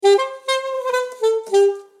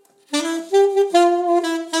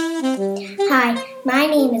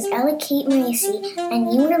is Ella Kate Marisi,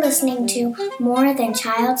 and you are listening to More Than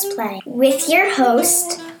Child's Play with your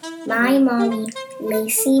host, my mommy,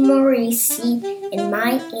 Lacey Marisi, and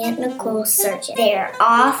my Aunt Nicole Surgeon. They're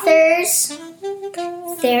authors,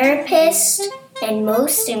 therapists, and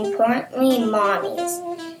most importantly, mommies.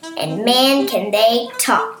 And man, can they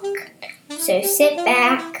talk. So sit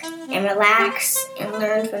back and relax and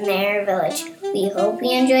learn from their village. We hope you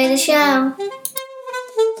enjoy the show.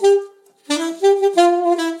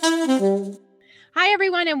 Hi,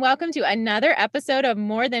 everyone, and welcome to another episode of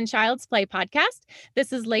More Than Child's Play podcast.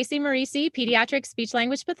 This is Lacey Marisi, pediatric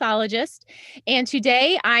speech-language pathologist, and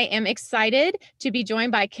today I am excited to be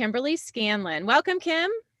joined by Kimberly Scanlon. Welcome, Kim.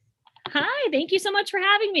 Hi, thank you so much for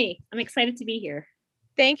having me. I'm excited to be here.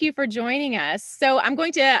 Thank you for joining us. So I'm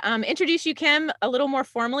going to introduce you, Kim, a little more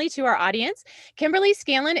formally to our audience. Kimberly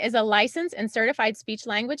Scanlon is a licensed and certified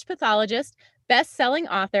speech-language pathologist, best-selling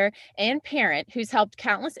author, and parent who's helped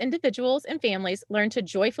countless individuals and families learn to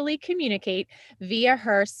joyfully communicate via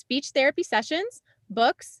her speech therapy sessions,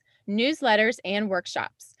 books, newsletters, and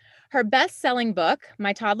workshops. Her best-selling book,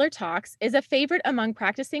 My Toddler Talks, is a favorite among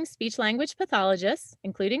practicing speech-language pathologists,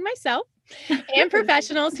 including myself, and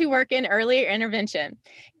professionals who work in early intervention.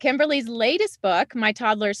 Kimberly's latest book, My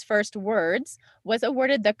Toddler's First Words, was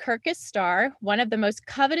awarded the Kirkus Star, one of the most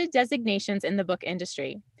coveted designations in the book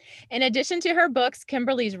industry. In addition to her books,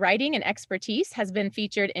 Kimberly's writing and expertise has been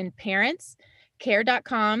featured in Parents,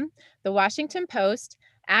 Care.com, The Washington Post,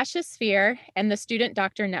 Ashosphere, and the Student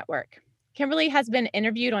Doctor Network. Kimberly has been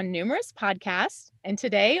interviewed on numerous podcasts and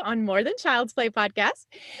today on More Than Child's Play podcast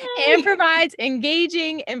and provides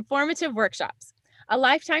engaging, informative workshops. A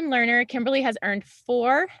lifetime learner, Kimberly has earned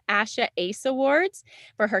 4 ASHA ACE Awards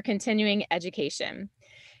for her continuing education.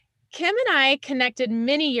 Kim and I connected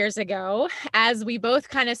many years ago as we both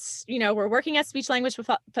kind of, were working as speech-language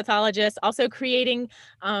pathologists, also creating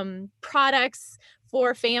products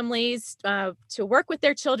for families to work with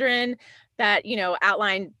their children that,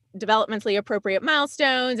 outline developmentally appropriate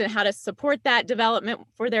milestones and how to support that development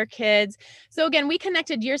for their kids. So again, we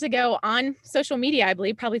connected years ago on social media, I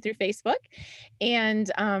believe, probably through Facebook,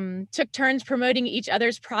 and took turns promoting each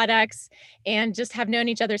other's products and just have known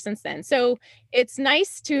each other since then. So it's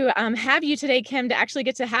nice to have you today, Kim, to actually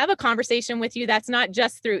get to have a conversation with you that's not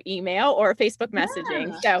just through email or Facebook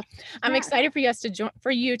messaging. So I'm excited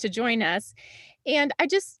for you to join us. And I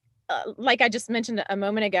just, like I just mentioned a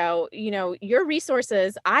moment ago, your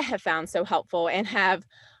resources I have found so helpful and have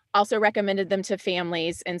also recommended them to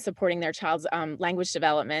families in supporting their child's language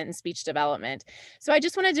development and speech development. So I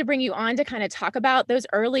just wanted to bring you on to kind of talk about those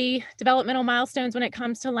early developmental milestones when it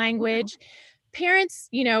comes to language. Parents,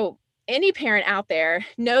 any parent out there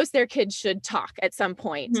knows their kids should talk at some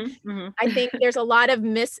point. I think there's a lot of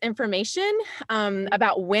misinformation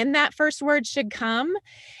about when that first word should come.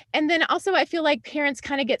 And then also I feel like parents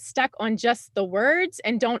kind of get stuck on just the words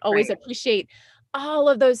and don't always appreciate all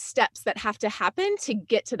of those steps that have to happen to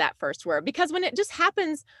get to that first word. Because when it just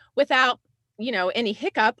happens without, any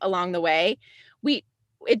hiccup along the way,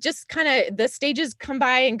 it just kind of, the stages come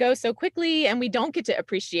by and go so quickly, and we don't get to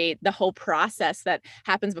appreciate the whole process that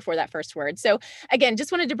happens before that first word. So again,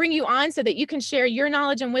 just wanted to bring you on so that you can share your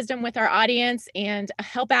knowledge and wisdom with our audience and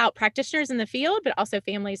help out practitioners in the field, but also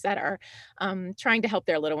families that are trying to help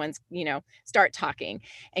their little ones, start talking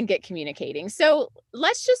and get communicating. So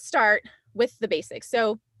let's just start with the basics.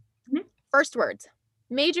 So first words.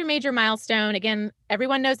 Major milestone. Again,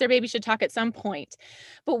 everyone knows their baby should talk at some point.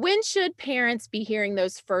 But when should parents be hearing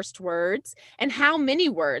those first words? And how many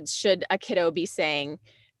words should a kiddo be saying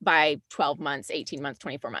by 12 months, 18 months,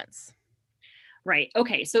 24 months? Right.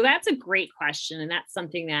 Okay. So that's a great question. And that's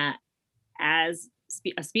something that as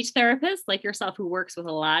a speech therapist like yourself who works with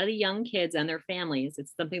a lot of the young kids and their families,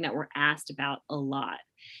 it's something that we're asked about a lot.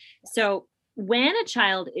 So when a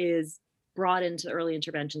child is brought into the early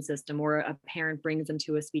intervention system or a parent brings them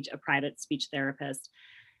to a private speech therapist,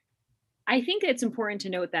 I think it's important to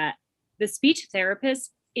note that the speech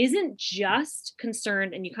therapist isn't just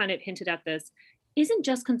concerned, and you kind of hinted at this, isn't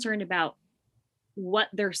just concerned about what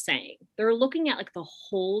they're saying. They're looking at like the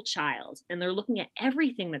whole child, and they're looking at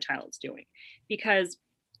everything the child's doing, because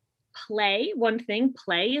play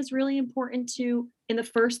is really important to in the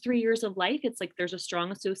first 3 years of life. It's like there's a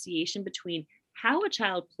strong association between how a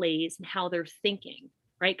child plays and how they're thinking,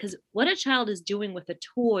 right? Because what a child is doing with a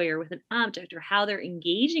toy or with an object, or how they're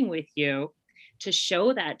engaging with you to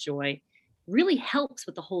show that joy, really helps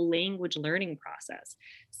with the whole language learning process.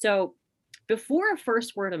 So before a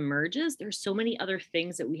first word emerges, there's so many other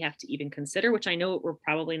things that we have to even consider, which I know we're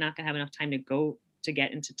probably not going to have enough time to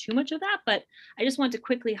get into too much of that. But I just want to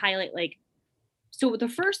quickly highlight, like, So the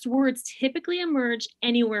first words typically emerge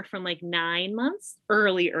anywhere from like 9 months,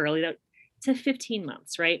 early, to 15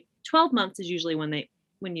 months, right? 12 months is usually when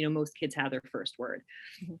most kids have their first word.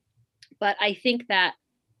 Mhm. But I think that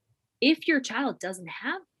if your child doesn't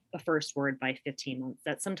have a first word by 15 months,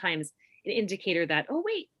 that's sometimes an indicator that, oh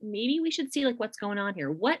wait, maybe we should see like what's going on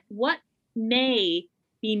here. What may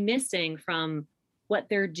be missing from what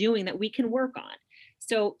they're doing that we can work on.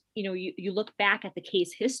 So, you look back at the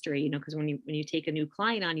case history, because when you take a new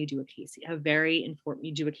client on, you do a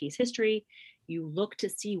case history. You look to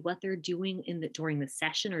see what they're doing during the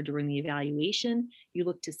session or during the evaluation. You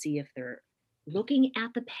look to see if they're looking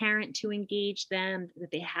at the parent to engage them,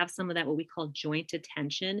 that they have some of that, what we call joint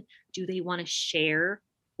attention. Do they want to share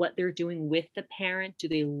what they're doing with the parent? Do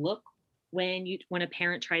they look when a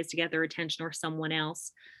parent tries to get their attention or someone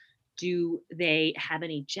else? Do they have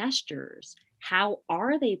any gestures? How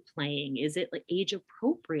are they playing? Is it like age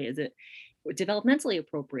appropriate? Is it developmentally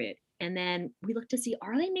appropriate? And then we look to see,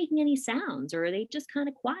 are they making any sounds, or are they just kind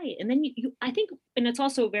of quiet? And then I think, and it's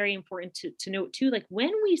also very important to note too, like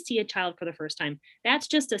when we see a child for the first time, that's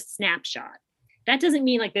just a snapshot. That doesn't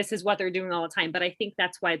mean like this is what they're doing all the time, but I think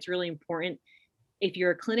that's why it's really important, if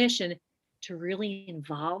you're a clinician, to really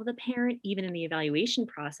involve the parent even in the evaluation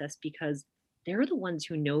process, because they're the ones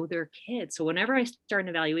who know their kids. So whenever I start an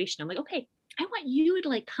evaluation, I'm like, okay, I want you to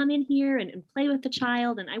like come in here and play with the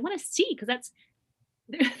child. And I want to see, because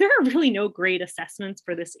there are really no great assessments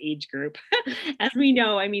for this age group, as we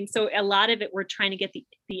know. I mean, so a lot of it, we're trying to get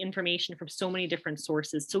the information from so many different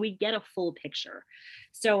sources, so we get a full picture.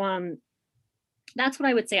 So that's what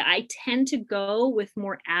I would say. I tend to go with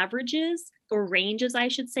more averages, or ranges, I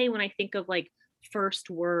should say, when I think of like first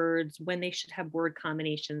words, when they should have word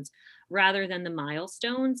combinations, rather than the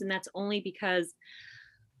milestones. And that's only because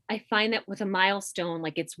I find that with a milestone,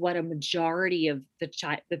 like it's what a majority of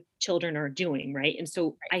the children are doing, right? And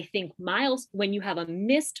so I think when you have a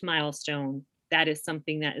missed milestone, that is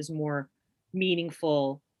something that is more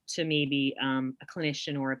meaningful to maybe a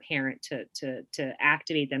clinician or a parent to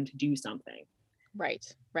activate them to do something. Right.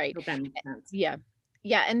 Hope that makes sense. Yeah.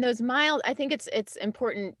 And those I think it's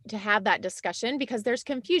important to have that discussion, because there's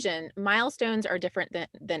confusion. Milestones are different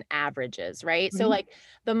than averages, right? So like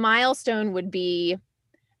the milestone would be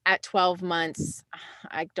at 12 months,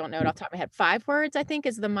 I don't know it off the top of my head, 5 words, I think,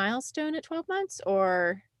 is the milestone at 12 months,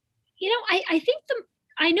 or? I think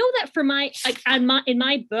I know that for in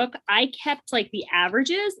my book, I kept like the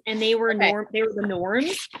averages, and they were they were the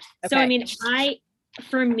norms. Okay. So, I mean,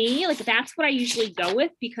 for me, like that's what I usually go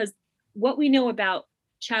with, because what we know about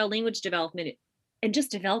child language development and just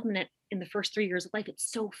development in the first 3 years of life,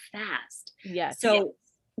 it's so fast. Yes. So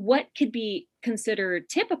what could be considered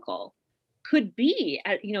typical could be,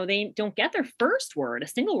 they don't get their first word, a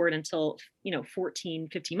single word, until, 14,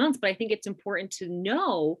 15 months. But I think it's important to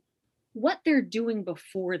know what they're doing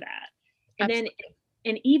before that. And Absolutely.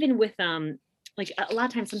 And even with, like a lot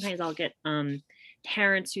of times, sometimes I'll get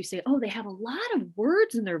parents who say, oh, they have a lot of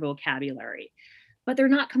words in their vocabulary, but they're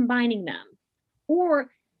not combining them. Or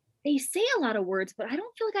they say a lot of words, but I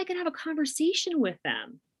don't feel like I can have a conversation with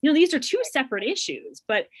them. These are two separate issues.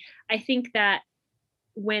 But I think that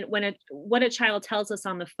what a child tells us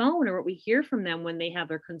on the phone, or what we hear from them when they have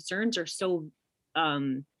their concerns, are so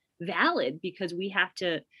valid, because we have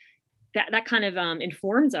to, that kind of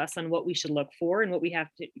informs us on what we should look for, and what we have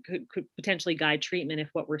to could potentially guide treatment if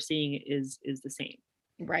what we're seeing is the same.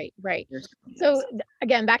 Right. So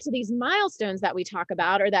again, back to these milestones that we talk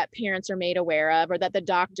about, or that parents are made aware of, or that the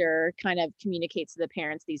doctor kind of communicates to the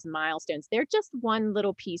parents, these milestones, they're just one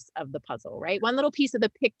little piece of the puzzle, right? One little piece of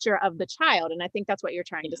the picture of the child. And I think that's what you're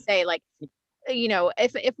trying to say. Like,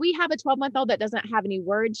 if we have a 12-month-old that doesn't have any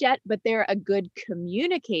words yet, but they're a good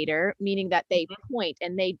communicator, meaning that they point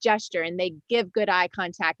and they gesture and they give good eye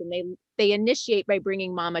contact, and they initiate by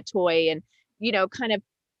bringing mom a toy, and, kind of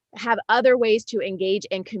have other ways to engage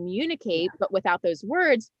and communicate, but without those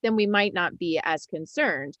words, then we might not be as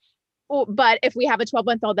concerned. But if we have a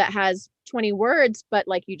 12-month-old that has 20 words, but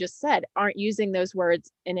like you just said, aren't using those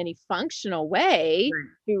words in any functional way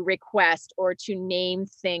to request or to name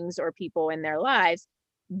things or people in their lives,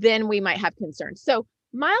 then we might have concerns. So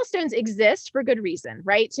milestones exist for good reason,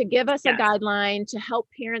 right? To give us a guideline, to help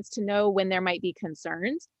parents to know when there might be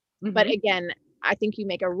concerns. But again, I think you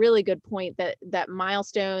make a really good point that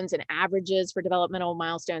milestones and averages for developmental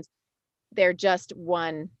milestones, they're just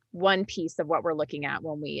one piece of what we're looking at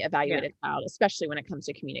when we evaluate a child, especially when it comes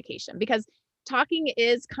to communication, because talking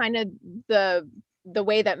is kind of the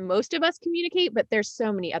way that most of us communicate, but there's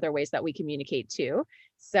so many other ways that we communicate too.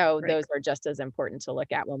 So those are just as important to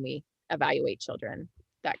look at when we evaluate children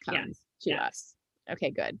that come to us.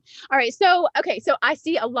 Okay, good. All right. So, okay. So I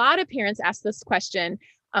see a lot of parents ask this question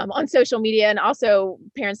on social media, and also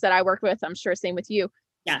parents that I work with. I'm sure same with you.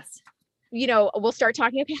 Yes. We'll start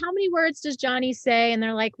talking, okay, how many words does Johnny say? And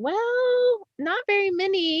they're like, well, not very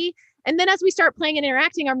many. And then as we start playing and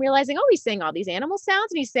interacting, I'm realizing, oh, he's saying all these animal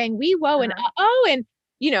sounds and he's saying wee, whoa, and uh-oh. And,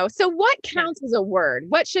 so what counts as a word?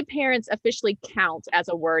 What should parents officially count as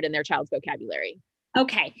a word in their child's vocabulary?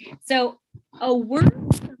 Okay. So a word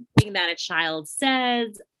is something that a child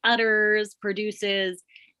says, utters, produces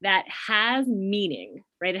that has meaning,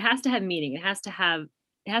 right? It has to have meaning. It has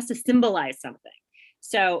to symbolize something.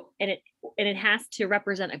 So, and it has to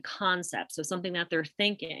represent a concept. So something that they're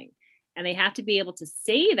thinking, and they have to be able to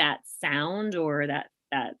say that sound or that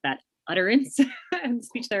utterance, and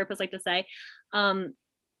speech therapists like to say, on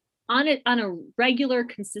a regular,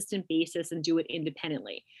 consistent basis, and do it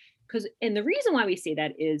independently. And the reason why we say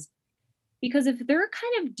that is because if they're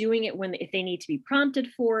kind of doing it if they need to be prompted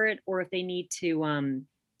for it, or if they need to,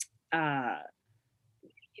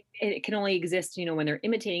 it can only exist, when they're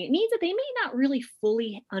imitating, it means that they may not really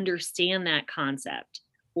fully understand that concept,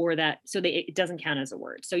 or it doesn't count as a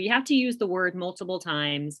word. So you have to use the word multiple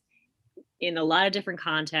times in a lot of different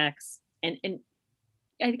contexts. And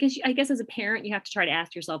I guess as a parent, you have to try to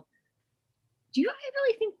ask yourself, do I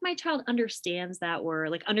really think my child understands that word,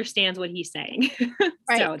 like understands what he's saying?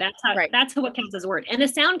 Right. So that's what counts as a word. And the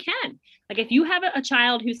sound can, like if you have a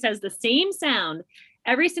child who says the same sound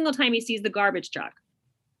every single time he sees the garbage truck,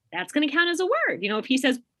 that's going to count as a word.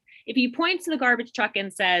 If he points to the garbage truck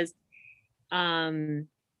and says, I'm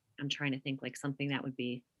trying to think like something that would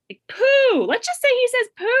be like poo. Let's just say he says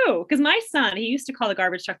poo. Because my son, he used to call the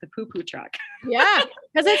garbage truck the poo-poo truck. Yeah,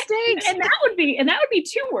 because it stinks. and that would be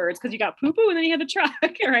two words, because you got poo-poo and then you had the truck,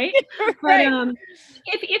 right? Right. But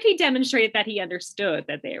if he demonstrated that he understood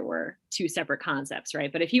that they were two separate concepts,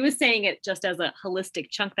 right? But if he was saying it just as a holistic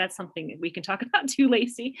chunk, that's something that we can talk about too,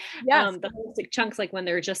 Lacey. Yes. The holistic chunks, like when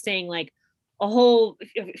they're just saying like a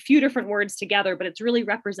few different words together, but it's really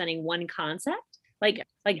representing one concept, like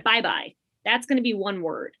bye-bye. That's going to be one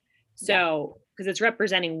word. So, because it's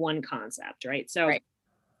representing one concept, right? So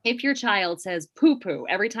if your child says poo-poo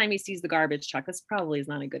every time he sees the garbage truck, this probably is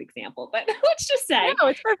not a good example, but let's just say, no,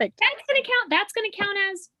 it's perfect. That's going to count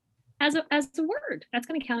as a word. That's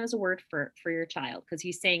going to count as a word for your child, because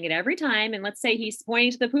he's saying it every time. And let's say he's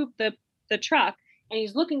pointing to the truck and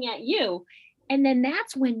he's looking at you. And then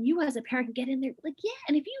that's when you as a parent can get in there like, yeah.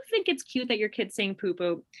 And if you think it's cute that your kid's saying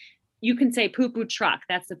poo-poo, you can say poo-poo truck.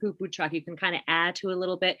 That's the poo-poo truck. You can kind of add to a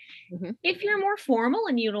little bit. Mm-hmm. If you're more formal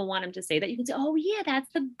and you don't want him to say that, you can say, oh yeah,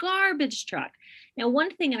 that's the garbage truck. Now, one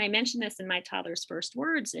thing, and I mentioned this in my toddler's first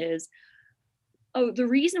words, is, the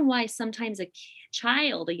reason why sometimes a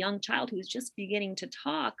young child who's just beginning to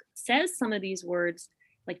talk says some of these words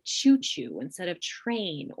like choo-choo instead of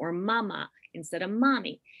train, or mama instead of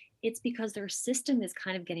mommy, it's because their system is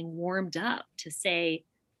kind of getting warmed up to say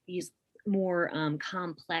these more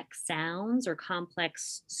complex sounds, or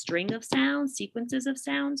complex string of sounds, sequences of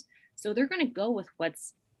sounds. So they're going to go with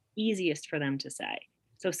what's easiest for them to say.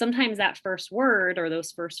 So sometimes that first word, or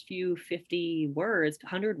those first few 50 words,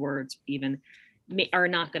 100 words even, are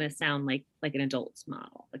not going to sound like an adult's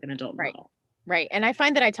model, like an adult model. Right. And I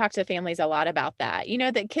find that I talk to families a lot about that.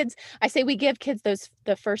 That kids, I say we give kids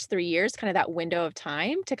the first 3 years, kind of that window of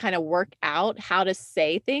time to kind of work out how to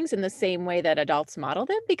say things in the same way that adults model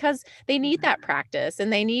them, because they need that practice,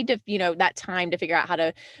 and they need to, that time to figure out how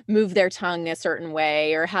to move their tongue a certain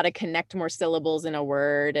way, or how to connect more syllables in a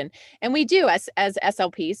word. And we do as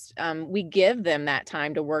SLPs, we give them that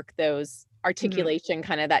time to work those articulation,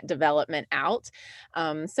 kind of that development out.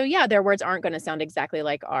 So yeah, their words aren't going to sound exactly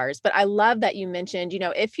like ours. But I love that you mentioned,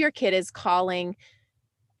 if your kid is calling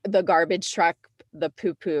the garbage truck the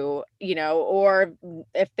poo-poo, or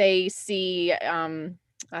if they see,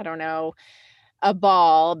 I don't know, a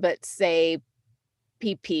ball, but say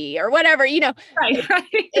PP or whatever, right.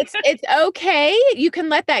 It's okay. You can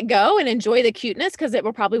let that go and enjoy the cuteness, because it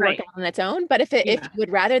will probably work out on its own. But if you would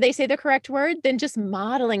rather they say the correct word, then just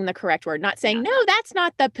modeling the correct word, not saying, no, that's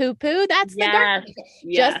not the poo-poo, that's the garbage.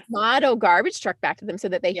 Just model garbage truck back to them so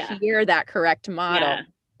that they hear that correct model,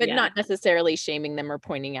 but not necessarily shaming them or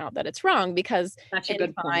pointing out that it's wrong, because that's a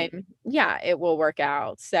good point. It will work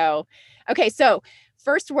out. So, okay. So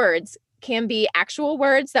first words can be actual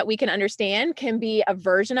words that we can understand, can be a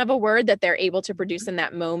version of a word that they're able to produce in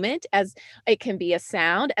that moment, as it can be a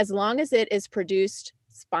sound, as long as it is produced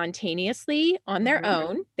spontaneously on their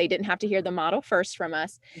own. They didn't have to hear the model first from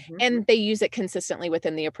us, and they use it consistently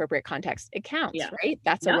within the appropriate context. It counts, Yeah. right?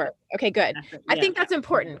 That's a Yep. word. Okay, good. I think that's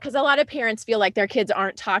important because a lot of parents feel like their kids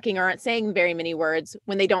aren't talking or aren't saying very many words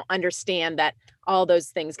when they don't understand that all those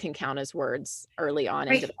things can count as words early on in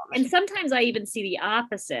Right. development. And sometimes I even see the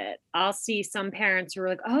opposite. I'll see some parents who are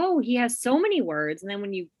like, oh, he has so many words. And then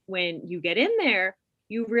when you get in there,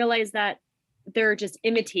 you realize that they're just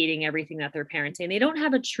imitating everything that their parents say. And they don't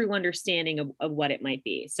have a true understanding of what it might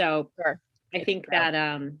be. So Sure. I think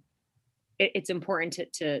that it's important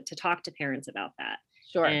to talk to parents about that.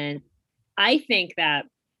 Sure. And I think that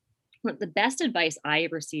the best advice I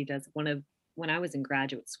ever received as when I was in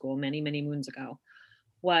graduate school many, many moons ago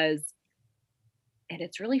was, and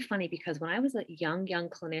it's really funny because when I was a young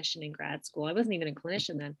clinician in grad school, I wasn't even a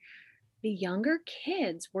clinician then. The younger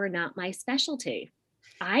kids were not my specialty.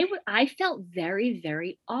 I felt very,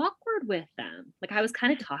 very awkward with them. Like I was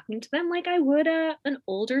kind of talking to them like I would an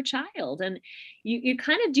older child. And you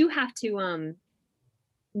kind of do have to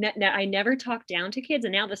I never talk down to kids,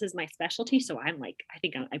 and now this is my specialty. So I'm like, I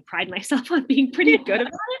think I pride myself on being pretty good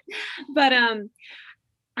about it. But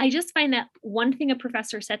I just find that one thing a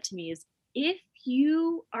professor said to me is, if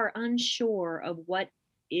you are unsure of what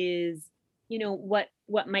is,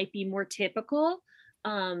 what might be more typical,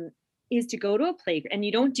 is to go to a playground. And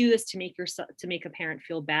you don't do this to make a parent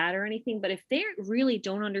feel bad or anything, but if they really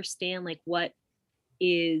don't understand like what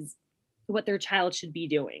their child should be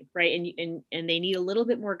doing, right? And they need a little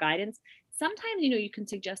bit more guidance. Sometimes, you can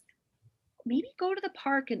suggest maybe go to the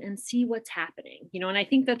park and see what's happening, and I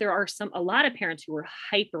think that there are a lot of parents who are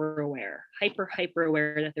hyper aware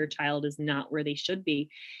that their child is not where they should be.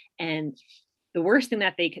 And the worst thing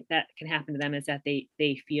that can happen to them is that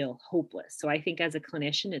they feel hopeless. So I think as a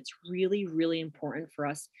clinician, it's really, really important for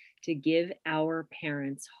us to give our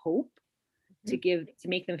parents hope, to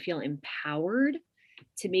make them feel empowered,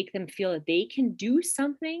 to make them feel that they can do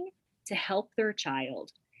something to help their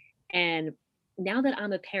child. And now that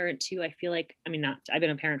I'm a parent too, I feel like, I've been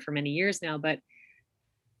a parent for many years now, but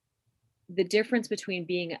the difference between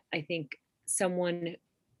being, I think, someone,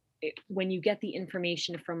 when you get the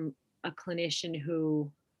information from a clinician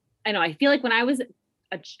who, I feel like when I was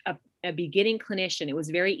a beginning clinician, it was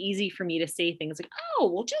very easy for me to say things like,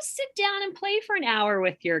 oh, well, just sit down and play for an hour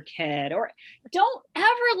with your kid, or don't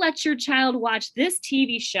ever let your child watch this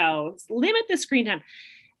TV show, limit the screen time.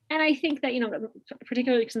 And I think that,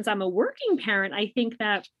 particularly since I'm a working parent, I think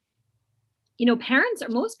that,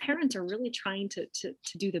 most parents are really trying to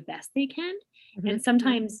do the best they can. Mm-hmm. And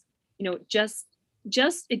sometimes, just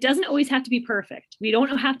it doesn't always have to be perfect. We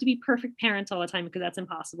don't have to be perfect parents all the time, because that's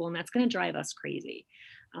impossible. And that's going to drive us crazy.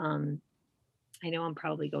 I know I'm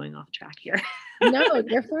probably going off track here. No,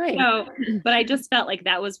 you're fine. But I just felt like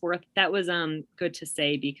that was good to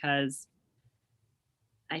say, because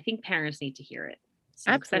I think parents need to hear it.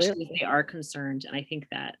 So especially if they are concerned. And I think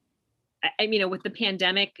that, with the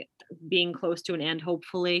pandemic being close to an end,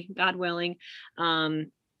 hopefully, God willing,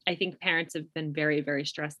 I think parents have been very, very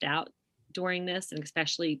stressed out during this, and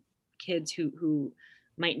especially kids who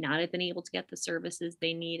might not have been able to get the services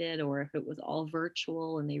they needed, or if it was all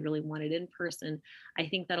virtual and they really wanted in person. I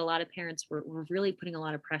think that a lot of parents were really putting a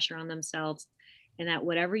lot of pressure on themselves, and that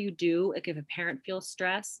whatever you do, like if a parent feels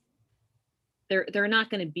stress, they're not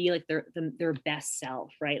going to be like their best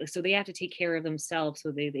self, right? Like, so they have to take care of themselves so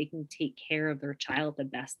they can take care of their child the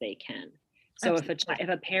best they can. So if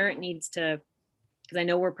a parent needs to, because I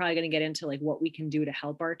know we're probably going to get into like what we can do to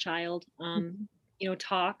help our child,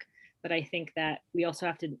 talk, but I think that we also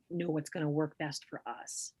have to know what's going to work best for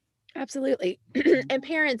us. Absolutely. And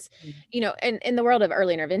parents, and in the world of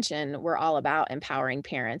early intervention, we're all about empowering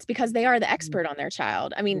parents because they are the expert on their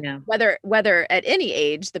child. Whether at any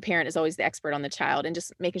age, the parent is always the expert on the child, and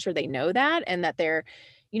just making sure they know that, and that they're,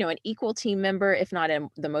 an equal team member, if not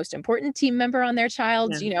the most important team member on their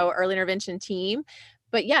child's, early intervention team.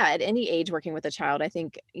 But yeah, at any age working with a child, I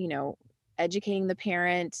think, educating the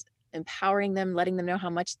parent, empowering them, letting them know how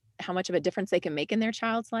much of a difference they can make in their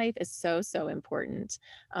child's life is so, so important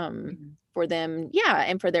for them. Yeah.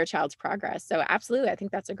 And for their child's progress. So absolutely. I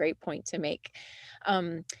think that's a great point to make.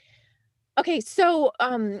 Okay. So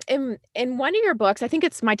in one of your books, I think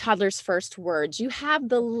it's My Toddler's First Words, you have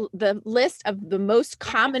the list of the most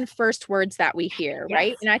common first words that we hear, yes.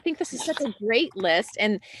 Right? And I think this is such a great list.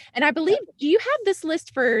 And I believe, do you have this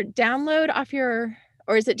list for download off your,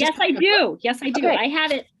 or is it just? Yes, I do. Yes, I do. Okay. I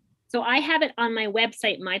have it. So I have it on my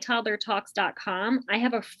website, mytoddlertalks.com. I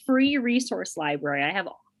have a free resource library. I have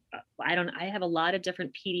a lot of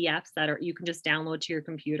different PDFs that you can just download to your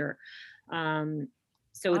computer.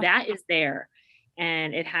 So that is there,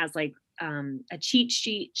 and it has like a cheat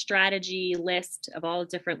sheet strategy list of all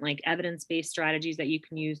different like evidence-based strategies that you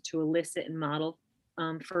can use to elicit and model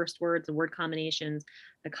first words, the word combinations,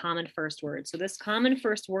 the common first words. So this common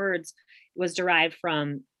first words was derived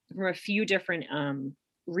from a few different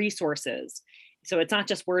resources. So it's not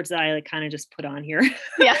just words that I like kind of just put on here.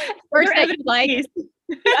 Yeah. Words that you like.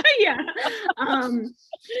 Yeah.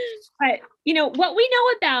 But you know, what we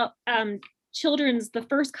know about children's, the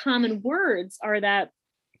first common words are that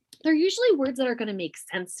they're usually words that are going to make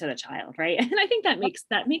sense to the child, right? And I think that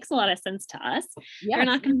makes a lot of sense to us. Yes. They're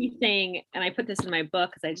not going to be saying, and I put this in my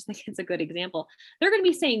book because I just think it's a good example. They're going to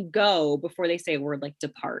be saying go before they say a word like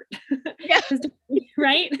depart. Yeah.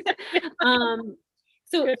 Right?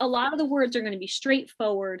 So a lot of the words are going to be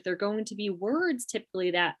straightforward. They're going to be words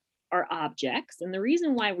typically that are objects. And the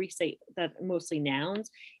reason why we say that mostly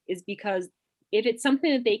nouns is because if it's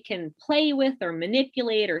something that they can play with or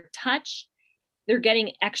manipulate or touch, they're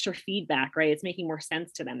getting extra feedback, right? It's making more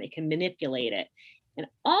sense to them. They can manipulate it. And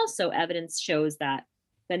also evidence shows that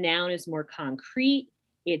the noun is more concrete.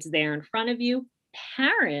 It's there in front of you.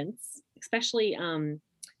 Parents, especially, I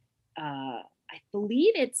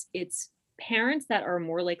believe it's parents that are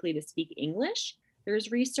more likely to speak English.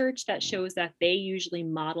 There's research that shows that they usually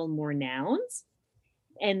model more nouns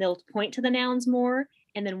and they'll point to the nouns more.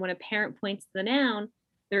 And then when a parent points to the noun,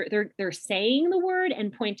 they're saying the word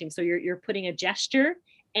and pointing. So you're putting a gesture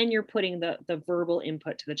and you're putting the verbal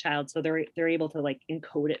input to the child. So they're able to like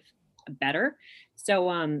encode it better. So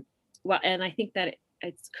well, and I think that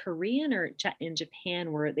it's Korean or in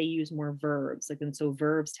Japan where they use more verbs. Like, and so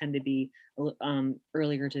verbs tend to be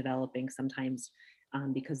earlier developing sometimes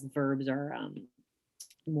because verbs are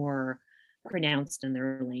more pronounced in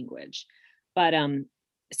their language. But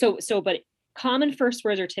but common first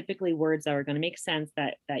words are typically words that are going to make sense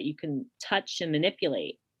that you can touch and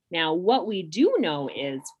manipulate. Now, what we do know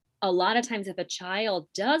is a lot of times if a child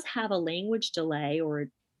does have a language delay or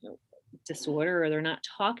disorder, or they're not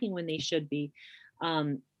talking when they should be,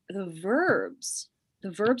 the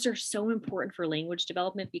verbs are so important for language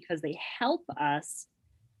development because they help us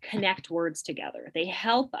connect words together. They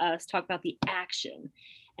help us talk about the action.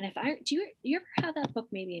 And do you ever have that book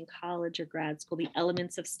maybe in college or grad school, The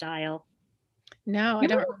Elements of Style? No, I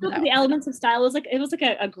don't remember that. The Elements of Style was like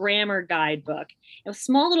a grammar guide book. It was a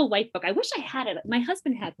small little white book. I wish I had it. My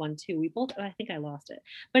husband had one too. I think I lost it.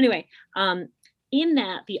 But anyway, in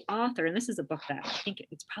that, the author, and this is a book that I think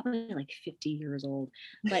it's probably like 50 years old,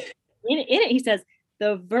 but in it he says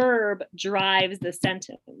the verb drives the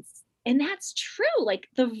sentence. And that's true. Like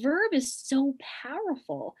the verb is so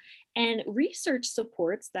powerful. And research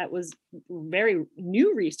supports, that was very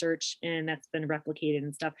new research and that's been replicated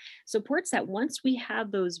and stuff, supports that once we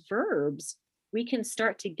have those verbs, we can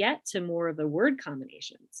start to get to more of the word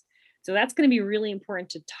combinations. So that's going to be really important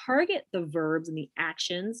to target the verbs and the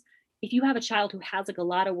actions. If you have a child who has like a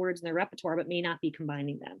lot of words in their repertoire, but may not be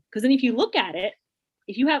combining them. Because then if you look at it,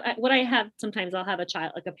 if you have what I have, sometimes I'll have a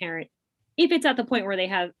child, like a parent, if it's at the point where they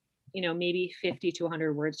have, maybe 50 to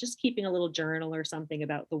 100 words, just keeping a little journal or something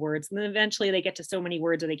about the words. And then eventually they get to so many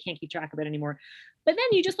words that they can't keep track of it anymore. But then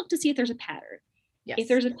you just look to see if there's a pattern. Yes. If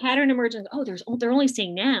there's a pattern emerging, they're only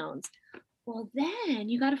saying nouns. Well, then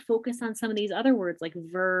you got to focus on some of these other words like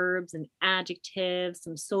verbs and adjectives,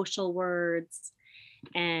 some social words,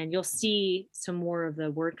 and you'll see some more of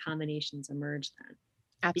the word combinations emerge then.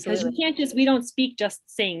 Absolutely. Because we don't speak just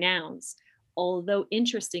saying nouns. Although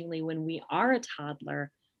interestingly, when we are a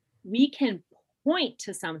toddler, we can point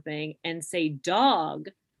to something and say dog,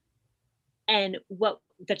 and what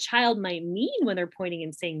the child might mean when they're pointing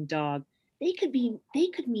and saying dog, they could mean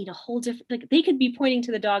a whole different, like they could be pointing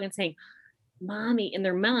to the dog and saying, mommy, in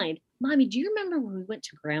their mind, mommy, do you remember when we went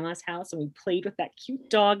to grandma's house and we played with that cute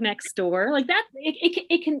dog next door? Like that,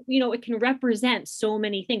 it can represent so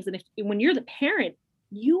many things. And when you're the parent,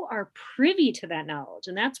 you are privy to that knowledge.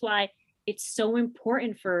 And that's why it's so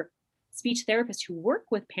important for speech therapists who work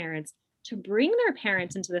with parents to bring their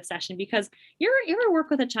parents into the session, because you ever work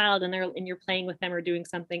with a child and you're playing with them or doing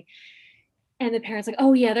something, and the parents like,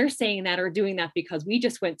 oh yeah, they're saying that or doing that because we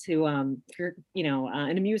just went to an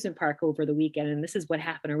amusement park over the weekend and this is what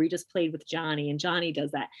happened, or we just played with Johnny and Johnny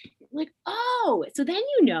does that. Like, oh, so then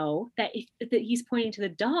you know that if he's pointing to the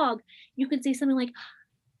dog, you can say something like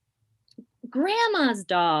grandma's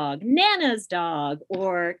dog, Nana's dog,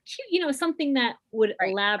 or something that would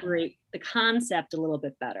elaborate the concept a little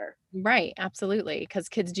bit better. Right, absolutely, because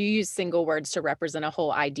kids do use single words to represent a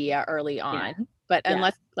whole idea early on. Yeah. But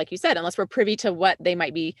unless, like you said, unless we're privy to what they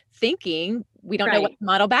might be thinking, we don't know what to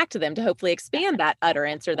model back to them to hopefully expand that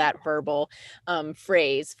utterance or that verbal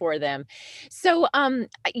phrase for them. So,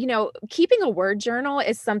 keeping a word journal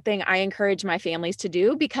is something I encourage my families to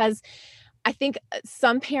do, because I think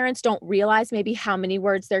some parents don't realize maybe how many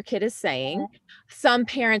words their kid is saying. Some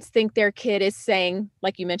parents think their kid is saying,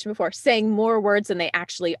 like you mentioned before, saying more words than they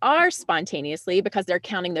actually are spontaneously, because they're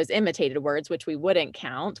counting those imitated words, which we wouldn't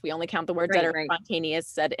count. We only count the words that are spontaneous,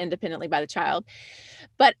 said independently by the child.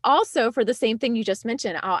 But also, for the same thing you just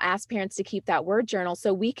mentioned, I'll ask parents to keep that word journal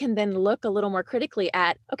so we can then look a little more critically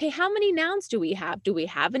at, okay, how many nouns do we have? Do we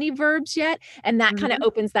have any verbs yet? And that kind of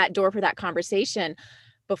opens that door for that conversation.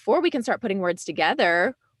 Before we can start putting words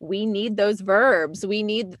together, we need those verbs. We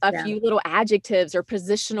need a few little adjectives or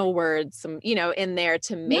positional words, some, in there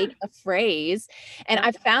to make a phrase. And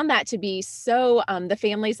I've found that to be so, the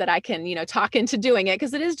families that I can, talk into doing it,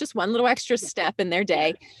 because it is just one little extra step in their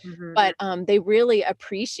day, but they really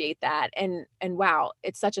appreciate that. And wow,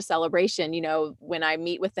 it's such a celebration, when I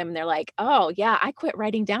meet with them, they're like, oh yeah, I quit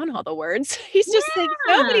writing down all the words. He's just saying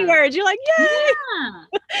so many words. You're like, yay.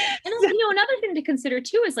 And another thing to consider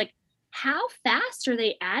too is like, how fast are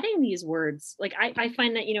they adding these words? Like I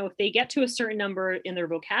find that, if they get to a certain number in their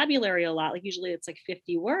vocabulary a lot, like usually it's like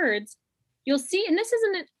 50 words, you'll see, and this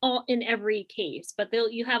isn't all in every case, but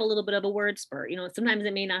you have a little bit of a word spurt. Sometimes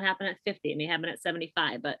it may not happen at 50, it may happen at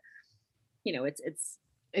 75, but it's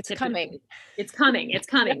coming. It's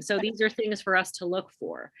coming. So these are things for us to look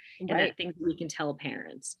for, and I think we can tell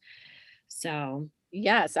parents. So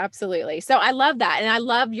yes, absolutely. So I love that. And I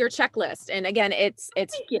love your checklist. And again, it's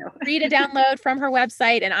free to download from her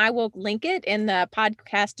website, and I will link it in the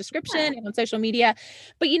podcast description and on social media.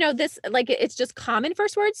 But this, like, it's just common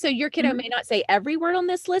first words. So your kiddo may not say every word on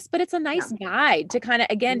this list, but it's a nice guide to kind of,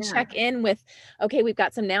 again, check in with, okay, we've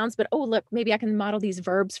got some nouns, but oh, look, maybe I can model these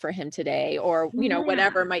verbs for him today, or,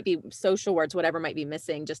 whatever might be social words, whatever might be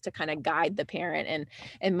missing, just to kind of guide the parent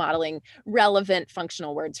and modeling relevant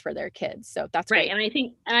functional words for their kids. So that's right. great. And I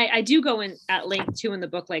think I do go in at length too in the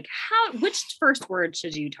book, like which first word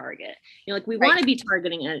should you target? Like we want to be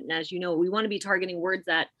targeting, and as you know, we want to be targeting words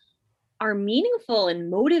that are meaningful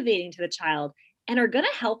and motivating to the child and are going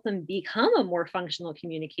to help them become a more functional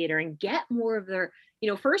communicator and get more of their,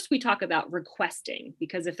 first we talk about requesting,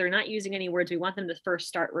 because if they're not using any words, we want them to first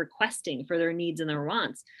start requesting for their needs and their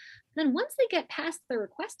wants. Then once they get past the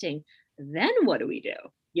requesting, then what do we do?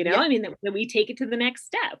 I mean, then we take it to the next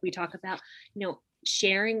step. We talk about,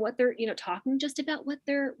 sharing what they're, talking just about what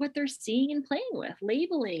they're seeing and playing with,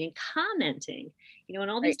 labeling and commenting,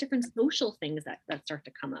 and all these different social things that start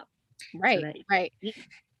to come up. Right. Right.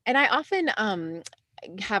 And I often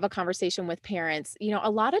have a conversation with parents. A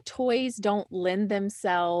lot of toys don't lend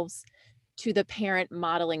themselves to the parent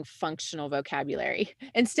modeling functional vocabulary.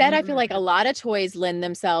 Instead, I feel like a lot of toys lend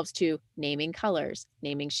themselves to naming colors,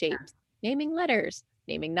 naming shapes, naming letters,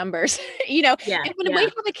 naming numbers, and when we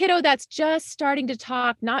have a kiddo that's just starting to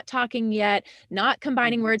talk, not talking yet, not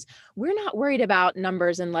combining words, we're not worried about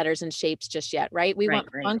numbers and letters and shapes just yet, right? We want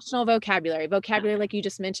functional vocabulary, like you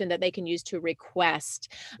just mentioned, that they can use to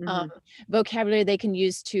request, vocabulary they can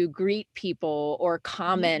use to greet people or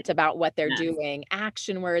comment about what they're doing,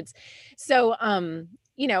 action words. So,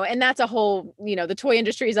 and that's a whole, the toy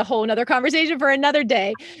industry is a whole nother conversation for another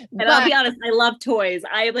day. And I'll be honest, I love toys.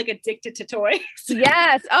 I am like addicted to toys.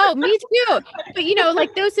 Yes. Oh, me too. But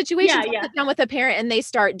like those situations, I sit down with a parent and they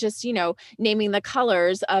start just, naming the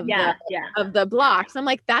colors of the blocks. I'm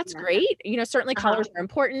like, that's great. Certainly colors are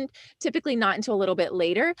important, typically not until a little bit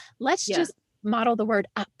later. Let's just model the word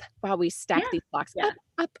up while we stack these blocks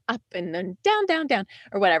up, and then down,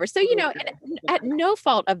 or whatever. So, at no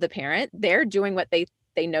fault of the parent, they're doing what they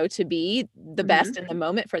know to be the best in the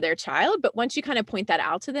moment for their child. But once you kind of point that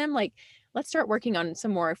out to them, like, let's start working on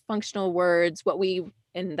some more functional words, what we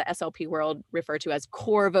in the SLP world refer to as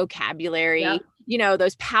core vocabulary,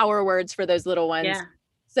 those power words for those little ones,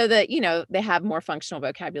 so that, they have more functional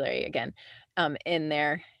vocabulary again, in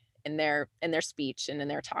their speech and in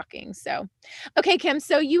their talking. So, okay, Kim,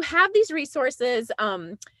 so you have these resources,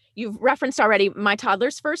 you've referenced already My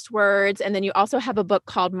Toddler's First Words, and then you also have a book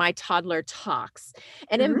called My Toddler Talks.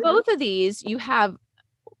 And in both of these, you have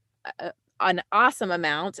an awesome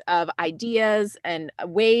amount of ideas and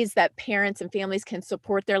ways that parents and families can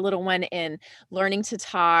support their little one in learning to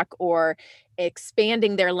talk or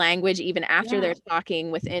expanding their language even after they're talking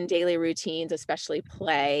within daily routines, especially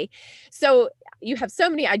play. So you have so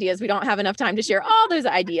many ideas. We don't have enough time to share all those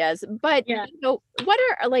ideas, but what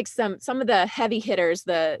are like some of the heavy hitters,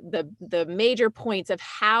 the major points of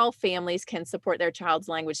how families can support their child's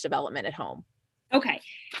language development at home? Okay.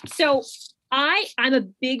 So I'm a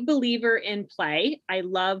big believer in play. I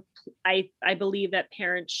love I believe that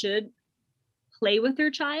parents should play with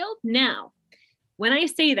their child. Now, when I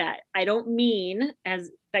say that, I don't mean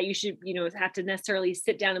as that you should, have to necessarily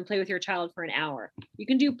sit down and play with your child for an hour. You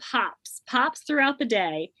can do pops throughout the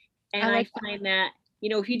day. And I find that,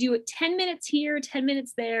 if you do it 10 minutes here, 10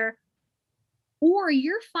 minutes there, or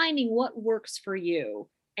you're finding what works for you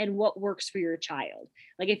and what works for your child.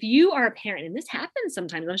 Like if you are a parent, and this happens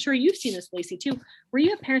sometimes, I'm sure you've seen this, Lacey, too, where you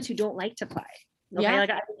have parents who don't like to play. Okay. Yeah.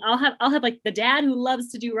 Like I'll have like the dad who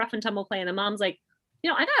loves to do rough and tumble play, and the mom's like,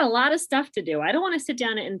 I got a lot of stuff to do. I don't want to sit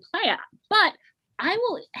down and play, but I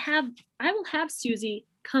will have Susie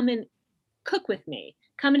come and cook with me,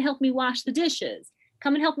 come and help me wash the dishes,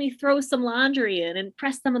 come and help me throw some laundry in and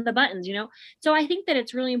press some of the buttons, So I think that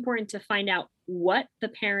it's really important to find out what the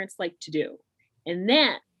parents like to do. And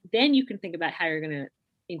then you can think about how you're going to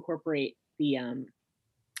incorporate the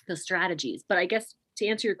strategies. But I guess to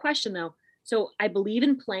answer your question though, so I believe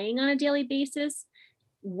in playing on a daily basis.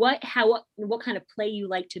 What kind of play you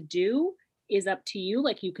like to do is up to you.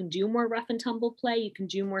 Like you can do more rough and tumble play. You can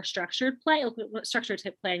do more structured play. Structured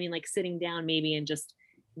type play, I mean like sitting down maybe and just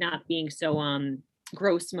not being so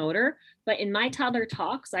gross motor. But in my toddler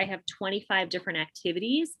talks, I have 25 different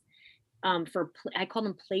activities I call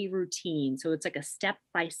them play routine. So it's like a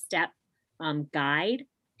step-by-step guide,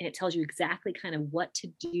 and it tells you exactly kind of what to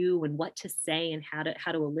do and what to say and how to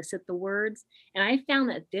elicit the words. And I found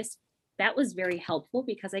that was very helpful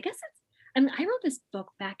because I guess I wrote this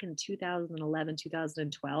book back in 2011,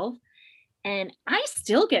 2012. And I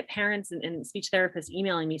still get parents and speech therapists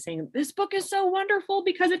emailing me saying, this book is so wonderful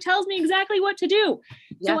because it tells me exactly what to do.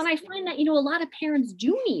 Yes. So when I find that, a lot of parents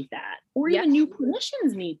do need that, or even new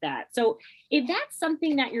clinicians need that. So if that's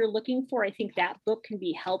something that you're looking for, I think that book can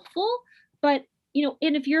be helpful. But,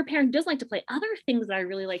 and if you're a parent who does like to play, other things that I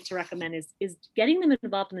really like to recommend is getting them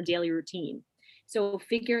involved in the daily routine. So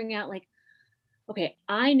figuring out like, okay,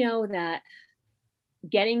 I know that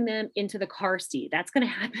getting them into the car seat, that's going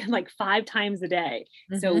to happen like 5 times a day.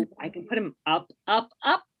 Mm-hmm. So I can put them up,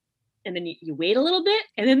 and then you wait a little bit,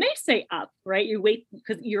 and then they say up, right? You wait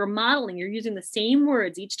because you're modeling, you're using the same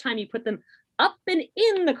words each time you put them up and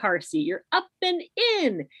in the car seat. You're up and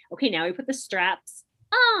in. Okay, now we put the straps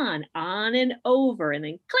on and over, and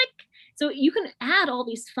then click. So you can add all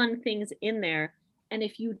these fun things in there. And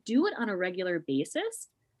if you do it on a regular basis,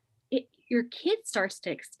 your kid starts to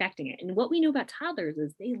expecting it. And what we know about toddlers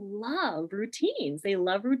is they love routines. They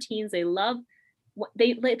love what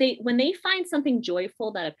they when they find something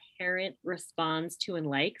joyful that a parent responds to and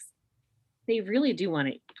likes, they really do want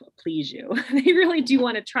to please you. They really do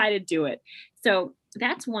want to try to do it. So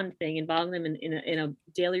that's one thing, involving them in a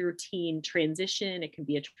daily routine transition. It can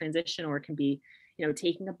be a transition, or it can be,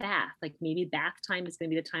 taking a bath. Like maybe bath time is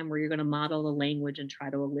going to be the time where you're going to model the language and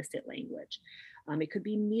try to elicit language. It could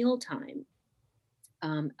be mealtime.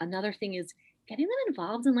 Another thing is getting them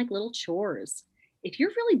involved in like little chores. If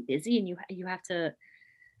you're really busy and you have to,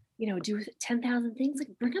 do 10,000 things, like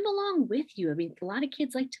bring them along with you. I mean, a lot of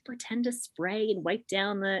kids like to pretend to spray and wipe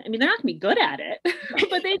down they're not going to be good at it,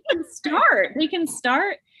 but they can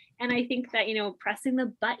start. And I think that, pressing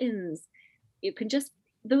the buttons, you can just,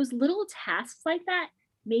 those little tasks like that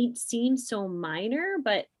may seem so minor,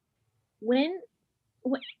 but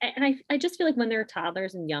and I just feel like when they're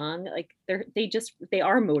toddlers and young, like they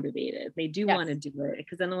are motivated. They do want to do it,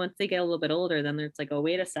 because then once they get a little bit older, then it's like, oh,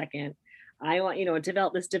 wait a second. I want,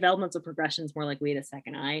 this developmental progression is more like, wait a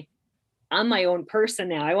second, I'm my own person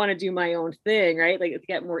now. I want to do my own thing, right? Like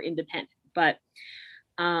get more independent. But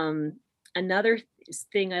another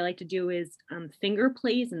thing I like to do is finger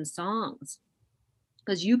plays and songs,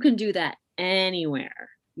 because you can do that anywhere.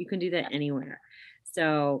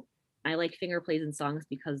 So I like finger plays and songs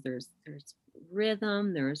because there's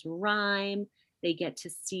rhythm, there's rhyme. They get to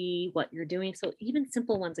see what you're doing. So even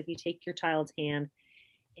simple ones, like you take your child's hand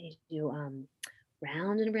and you do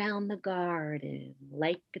round and round the garden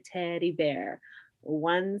like a teddy bear.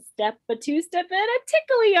 1 step, a 2 step, and a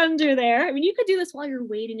tickly under there. I mean, you could do this while you're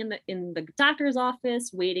waiting in the doctor's office,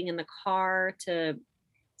 waiting in the car to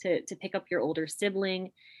pick up your older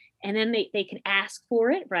sibling. And then they can ask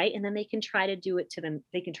for it, right? And then they can try to do it to them.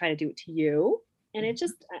 They can try to do it to you. And it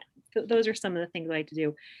just, those are some of the things I like to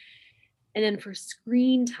do. And then for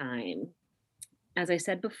screen time, as I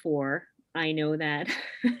said before, I know that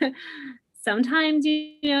sometimes,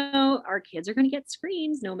 our kids are going to get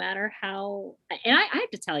screens no matter how, and I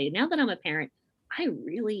have to tell you, now that I'm a parent, I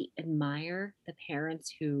really admire the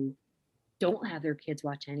parents who don't have their kids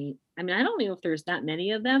watch any. I mean, I don't know if there's that many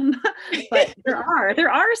of them, but there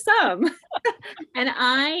are some. And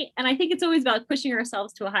I think it's always about pushing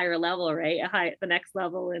ourselves to a higher level, right? The next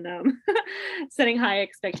level, and setting high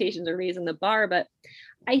expectations or raising the bar. But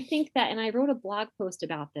I think that, and I wrote a blog post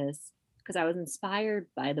about this because I was inspired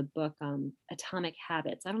by the book Atomic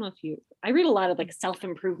Habits. I don't know if I read a lot of like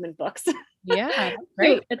self-improvement books. Yeah, that's So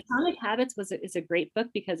great. Atomic Habits is a great book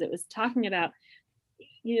because it was talking about,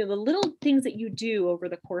 the little things that you do over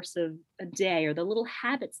the course of a day, or the little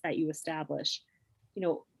habits that you establish,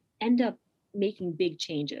 end up making big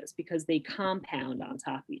changes because they compound on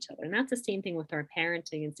top of each other. And that's the same thing with our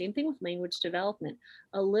parenting, and same thing with language development.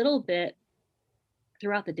 A little bit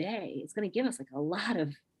throughout the day, it's going to give us like a lot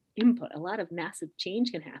of input, a lot of massive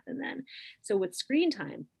change can happen then. So with screen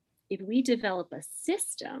time, if we develop a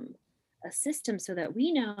system so that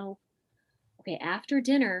we know, okay, after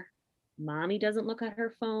dinner, mommy doesn't look at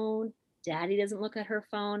her phone, daddy doesn't look at her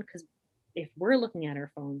phone, because if we're looking at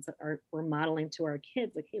our phones, we're modeling to our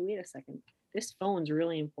kids like, hey, wait a second, this phone's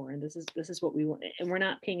really important. This is what we want, and we're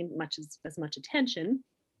not paying as much attention,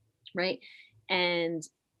 right? And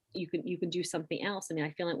you can do something else. I mean,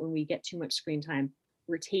 I feel like when we get too much screen time,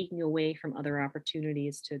 we're taking away from other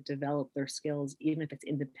opportunities to develop their skills, even if it's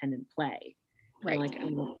independent play. Right. Like,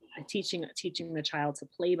 teaching the child to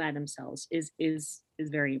play by themselves is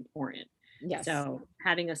very important. Yes. So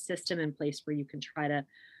having a system in place where you can try to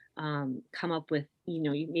come up with,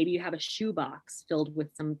 maybe you have a shoebox filled with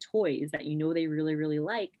some toys that they really, really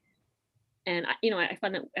like. And I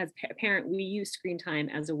find that as a parent, we use screen time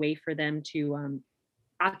as a way for them to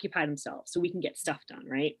occupy themselves so we can get stuff done,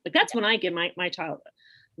 right? Like that's when I give my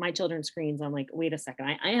children screens. I'm like, wait a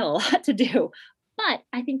second, I have a lot to do. But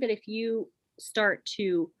I think that if you start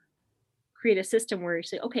to create a system where you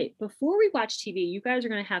say, okay, before we watch TV, you guys are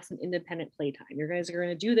going to have some independent playtime. You guys are going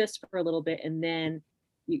to do this for a little bit, and then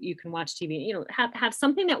you can watch TV. Have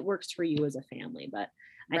something that works for you as a family. But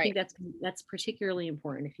I think that's particularly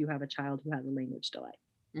important if you have a child who has a language delay.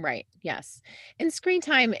 Right. Yes. And screen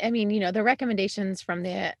time, I mean, the recommendations from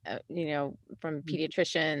the, from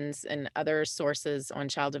pediatricians and other sources on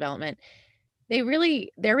child development,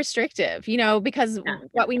 they're restrictive, because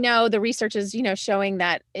what we know, the research is, showing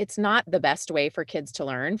that it's not the best way for kids to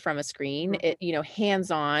learn from a screen. It,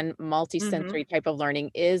 hands-on, multi-sensory type of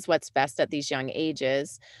learning is what's best at these young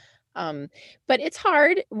ages. But it's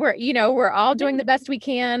hard. We're all doing the best we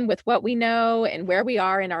can with what we know and where we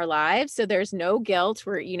are in our lives. So there's no guilt.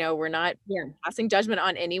 We're not passing judgment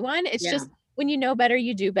on anyone. It's just when you know better,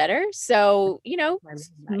 you do better. So,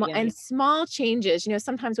 and small changes,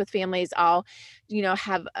 sometimes with families, I'll,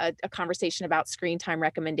 have a conversation about screen time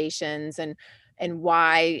recommendations and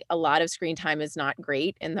why a lot of screen time is not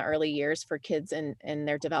great in the early years for kids and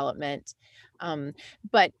their development. And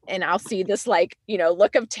I'll see this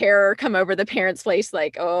look of terror come over the parents' face,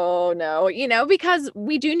 like, oh no, because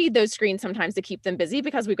we do need those screens sometimes to keep them busy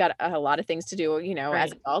because we've got a lot of things to do,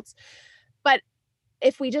 as adults. But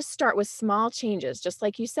if we just start with small changes, just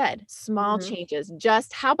like you said, small changes,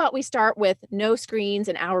 just how about we start with no screens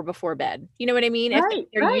an hour before bed? You know what I mean? If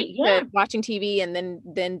they're used to watching TV and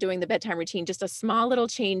then doing the bedtime routine, just a small little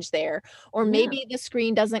change there. Or maybe the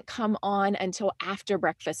screen doesn't come on until after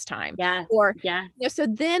breakfast time. So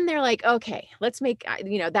then they're like, okay, let's make,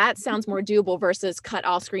 that sounds more doable versus cut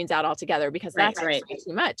all screens out altogether, because that's way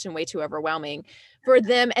too much and way too overwhelming for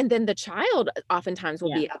them. And then the child oftentimes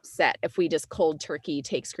will be upset if we just cold turkey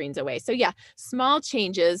take screens away. So small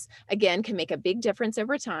changes, again, can make a big difference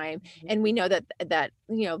over time. And we know that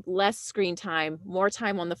less screen time, more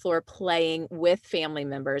time on the floor playing with family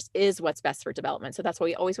members is what's best for development. So that's why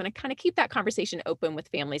we always want to kind of keep that conversation open with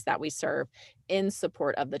families that we serve in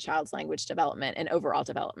support of the child's language development and overall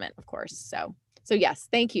development, of course. So yes,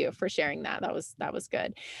 thank you for sharing that. That was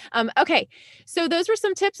good. Okay. So those were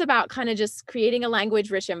some tips about kind of just creating a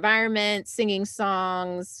language rich environment, singing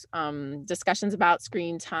songs, discussions about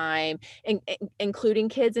screen time, including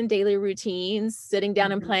kids in daily routines, sitting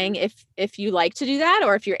down and playing if you like to do that,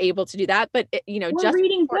 or if you're able to do that, but just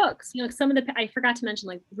reading books, I forgot to mention,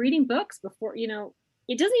 like reading books before,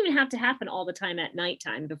 it doesn't even have to happen all the time at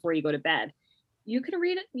nighttime before you go to bed. You can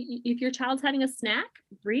read it if your child's having a snack.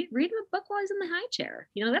 Read the book while he's in the high chair.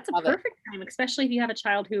 That's a perfect time, especially if you have a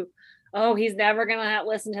child who, he's never gonna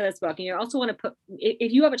listen to this book. And you also want to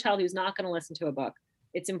if you have a child who's not going to listen to a book,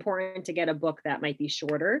 it's important to get a book that might be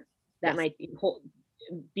shorter, that might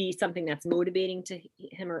be something that's motivating to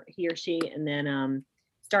he or she. And then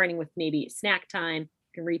starting with maybe snack time,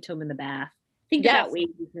 you can read to them in the bath. Think about ways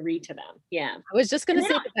you can read to them. Yeah, I was just going to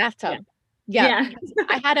say the bathtub. Yeah.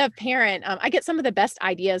 I had a parent, I get some of the best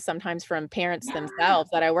ideas sometimes from parents themselves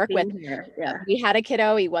that I work with. Same here. Yeah. We had a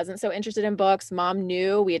kiddo, he wasn't so interested in books. Mom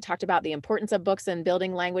knew, we had talked about the importance of books and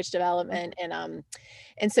building language development.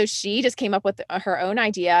 And so she just came up with her own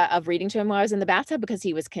idea of reading to him while I was in the bathtub because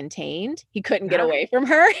he was contained. He couldn't get away from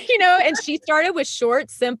her, and she started with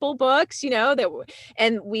short, simple books,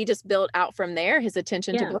 and we just built out from there his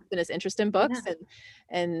attention to books and his interest in books.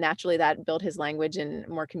 And naturally that built his language and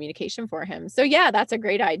more communication for him. So yeah, that's a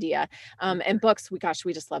great idea. And books,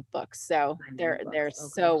 we just love books. So they're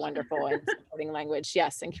so wonderful in supporting language.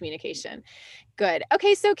 Yes. And communication. Good.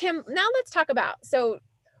 Okay. So Kim, now let's talk about, so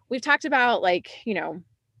we've talked about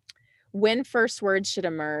when first words should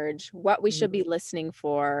emerge, what we should be listening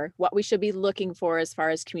for, what we should be looking for as far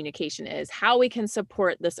as communication is, how we can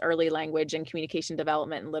support this early language and communication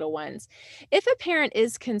development in little ones. If a parent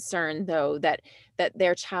is concerned, though, that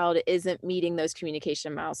their child isn't meeting those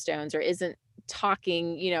communication milestones or isn't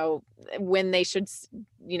talking, when they should,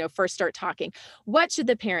 first start talking, what should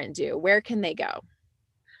the parent do? Where can they go?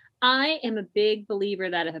 I am a big believer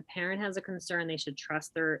that if a parent has a concern, they should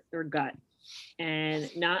trust their gut and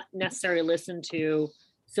not necessarily listen to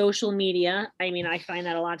social media. I mean, I find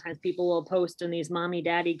that a lot of times people will post in these mommy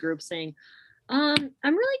daddy groups saying, I'm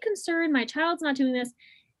really concerned my child's not doing this.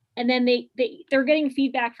 And then they're getting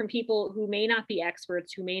feedback from people who may not be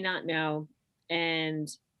experts, who may not know, and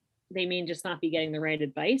they may just not be getting the right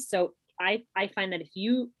advice. So I find that if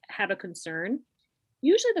you have a concern,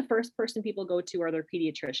 usually the first person people go to are their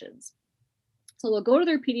pediatricians. So they'll go to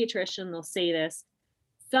their pediatrician, they'll say this.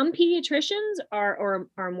 Some pediatricians are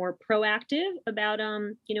more proactive about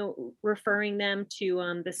referring them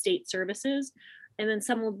to the state services, and then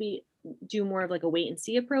some will do more of like a wait and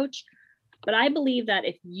see approach. But I believe that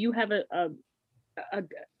if you have a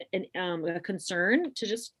concern, to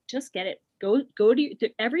just get it, go to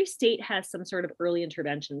every state has some sort of early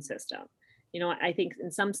intervention system. I think in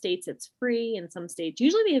some states it's free, in some states,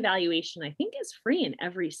 usually the evaluation I think is free in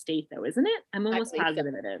every state though, isn't it? I'm almost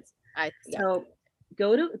positive it is. So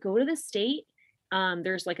go to the state.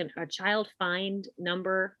 There's like a child find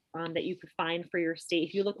number that you could find for your state.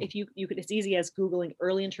 If you could, it's easy as Googling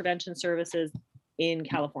early intervention services in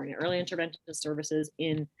California, early intervention services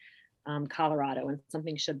in Colorado, and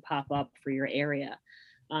something should pop up for your area.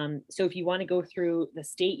 So if you want to go through the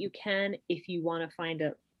state, you can. If you want to find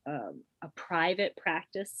a private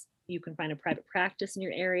practice, you can find a private practice in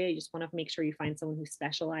your area. You just want to make sure you find someone who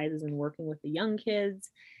specializes in working with the young kids,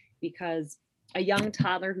 because a young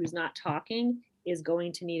toddler who's not talking is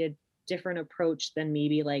going to need a different approach than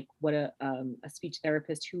maybe like what a speech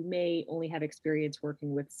therapist who may only have experience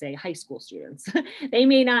working with, say, high school students. They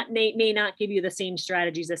may not give you the same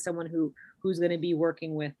strategies as someone who's going to be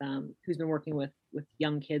working with who's been working with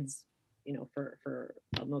young kids, for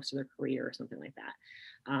most of their career or something like that.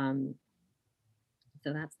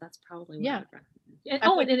 So that's probably what I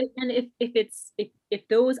would recommend. And if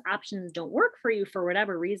those options don't work for you for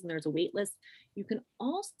whatever reason, there's a wait list. You can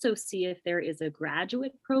also see if there is a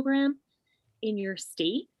graduate program in your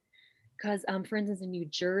state, because for instance, in New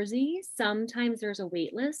Jersey, sometimes there's a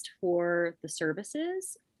wait list for the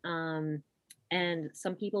services, and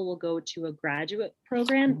some people will go to a graduate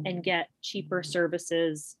program and get cheaper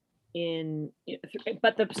services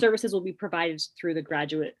but the services will be provided through the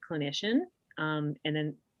graduate clinician. And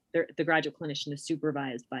then the graduate clinician is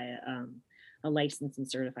supervised by a licensed and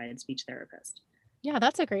certified speech therapist. Yeah,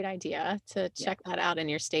 that's a great idea to check that out in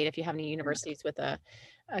your state if you have any universities with a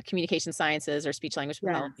communication sciences or speech language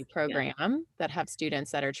pathology program that have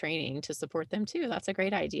students that are training to support them too. That's a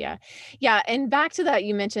great idea. Yeah. And back to that,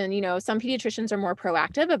 you mentioned, some pediatricians are more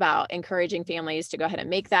proactive about encouraging families to go ahead and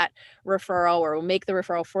make that referral or make the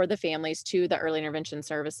referral for the families to the early intervention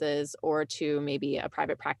services or to maybe a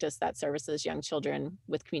private practice that services young children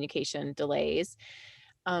with communication delays.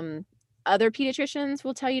 Other pediatricians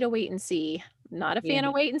will tell you to wait and see. Not a fan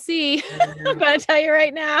of wait and see, but I'll tell you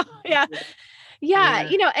right now. Yeah.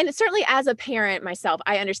 And certainly as a parent myself,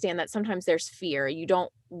 I understand that sometimes there's fear. You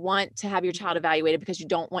don't want to have your child evaluated because you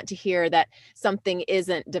don't want to hear that something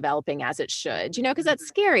isn't developing as it should, because that's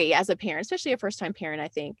scary as a parent, especially a first-time parent, I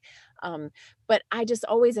think. But I just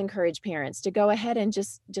always encourage parents to go ahead and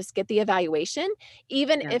just get the evaluation,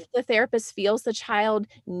 even if the therapist feels the child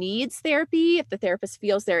needs therapy, if the therapist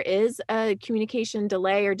feels there is a communication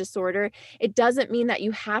delay or disorder, it doesn't mean that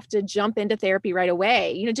you have to jump into therapy right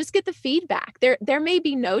away. Just get the feedback. There may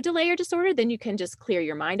be no delay or disorder, then you can just clear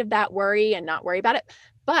your mind of that worry and not worry about it.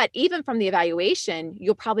 But even from the evaluation,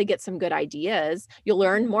 you'll probably get some good ideas. You'll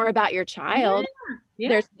learn more about your child.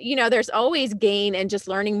 there's always gain in just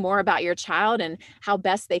learning more about your child and how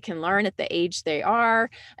best they can learn at the age they are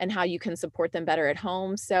and how you can support them better at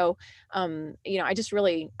home. So, I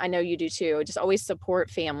know you do too, just always support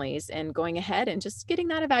families and going ahead and just getting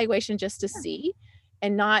that evaluation just to see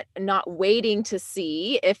and not waiting to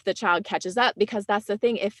see if the child catches up, because that's the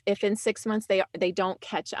thing. If in 6 months they don't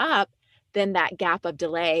catch up, then that gap of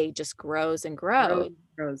delay just grows and grows.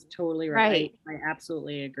 Grows. Totally right. I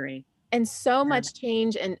absolutely agree. And so much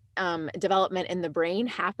change and development in the brain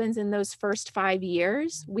happens in those first 5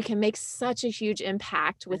 years. We can make such a huge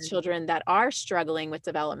impact with children that are struggling with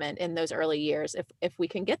development in those early years if we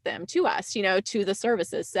can get them to us, to the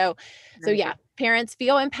services. So yeah, parents,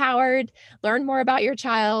 feel empowered, learn more about your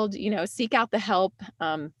child, seek out the help,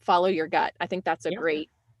 follow your gut. I think that's a great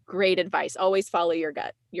advice. Always follow your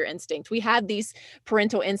gut, your instinct. We have these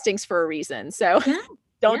parental instincts for a reason. So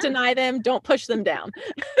don't deny them. Don't push them down.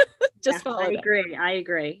 Just follow them. I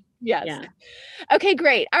agree. Yes. Yeah. Okay,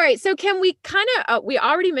 great. All right. So can we we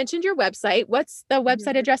already mentioned your website. What's the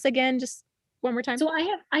website address again? Just one more time. So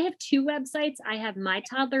I have two websites. I have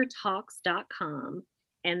mytoddlertalks.com,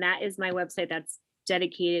 and that is my website that's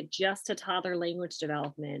dedicated just to toddler language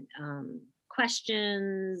development,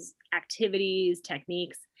 questions, activities,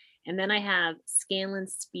 techniques. And then I have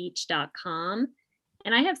scanlonspeech.com.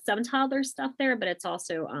 And I have some toddler stuff there, but it's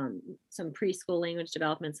also some preschool language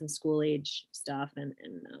development, some school age stuff, and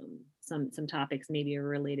some topics maybe are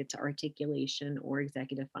related to articulation or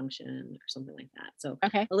executive function or something like that. So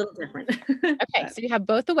a little different. Okay, so you have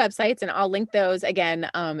both the websites, and I'll link those again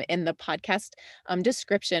in the podcast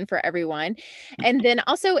description for everyone. And then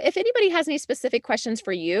also, if anybody has any specific questions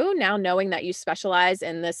for you, now knowing that you specialize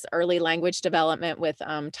in this early language development with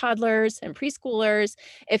toddlers and preschoolers,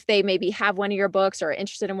 if they maybe have one of your books or are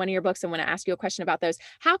interested in one of your books and want to ask you a question about those,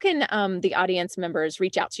 how can the audience members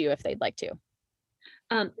reach out to you if they'd like to?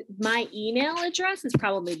 My email address is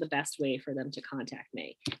probably the best way for them to contact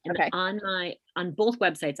me. And on both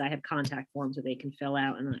websites, I have contact forms that they can fill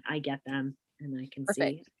out, and I get them and I can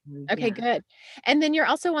see. Okay, good. And then you're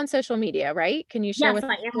also on social media, right? Can you share with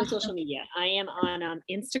I am on social media. I am on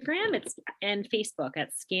Instagram and Facebook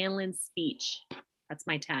at Scanlon Speech. That's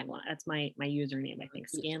my tagline. That's my username, I think.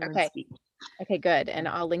 Scanlon Speech. Okay, good. And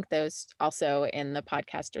I'll link those also in the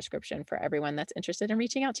podcast description for everyone that's interested in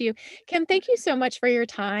reaching out to you. Kim, thank you so much for your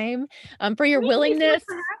time, for your willingness.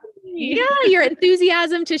 Your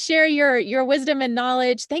enthusiasm to share your wisdom and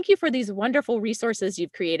knowledge. Thank you for these wonderful resources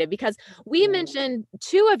you've created, because we mentioned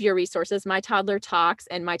two of your resources, My Toddler Talks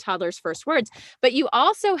and My Toddler's First Words, but you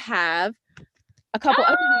also have a couple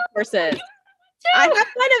other resources. I have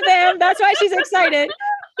one of them. That's why she's excited.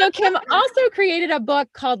 So Kim also created a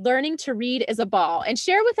book called Learning to Read is a Ball, and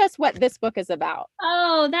share with us what this book is about.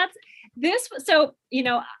 Oh, that's this. So,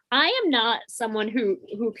 I am not someone who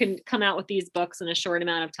can come out with these books in a short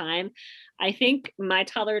amount of time. I think My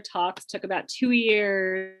Toddler Talks took about 2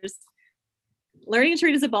 years. Learning to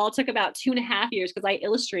Read is a Ball took about 2.5 years because I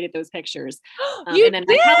illustrated those pictures. You did?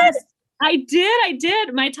 I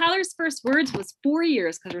did. My Toddler's First Words was 4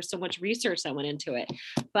 years because there's so much research that went into it.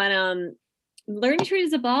 But Learning to Read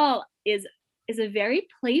is a Ball is a very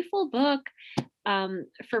playful book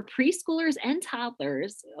for preschoolers and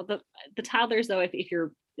toddlers. The toddlers, though, if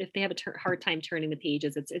they have a hard time turning the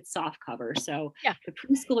pages, it's soft cover. So the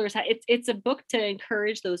preschoolers, it's a book to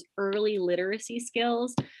encourage those early literacy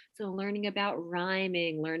skills. So learning about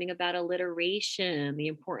rhyming, learning about alliteration, the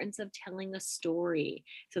importance of telling a story.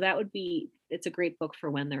 So it's a great book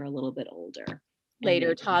for when they're a little bit older.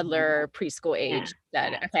 Later toddler, preschool age.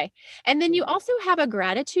 Okay. And then you also have a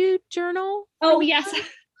gratitude journal. Oh, yes.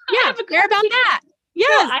 Share about that.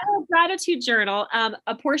 Yes. So I have a gratitude journal.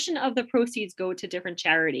 A portion of the proceeds go to different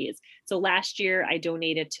charities. So last year I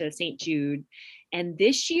donated to St. Jude. And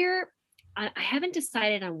this year I haven't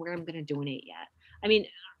decided on where I'm going to donate yet. I mean,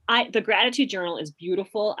 the gratitude journal is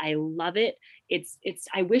beautiful. I love it.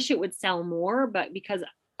 I wish it would sell more, but because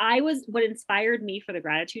what inspired me for the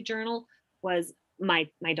gratitude journal was my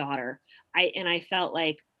daughter. I felt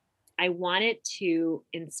like I wanted to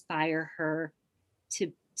inspire her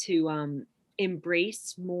to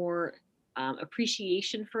embrace more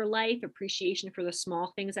appreciation for life, appreciation for the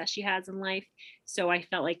small things that she has in life. So I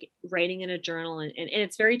felt like writing in a journal, and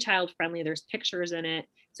it's very child friendly. There's pictures in it.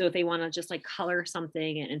 So if they want to just like color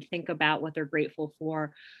something and think about what they're grateful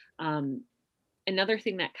for. Another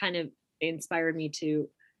thing that kind of inspired me to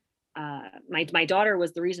my daughter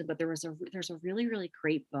was the reason, but there's a really, really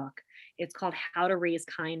great book. It's called How to Raise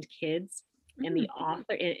Kind Kids. And the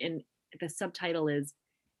author and the subtitle is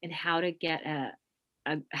And How to Get a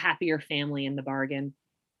Happier Family in the Bargain.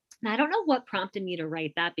 And I don't know what prompted me to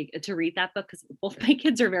read that book, because both my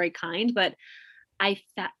kids are very kind, but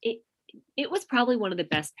it was probably one of the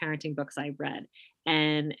best parenting books I read.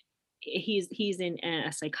 And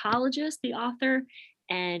a psychologist, the author,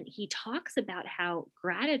 and he talks about how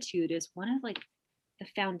gratitude is one of like the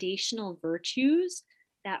foundational virtues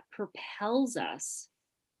that propels us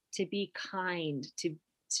to be kind, to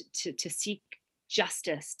seek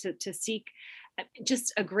justice, to seek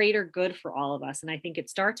just a greater good for all of us. And I think it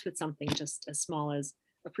starts with something just as small as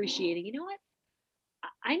appreciating, you know what?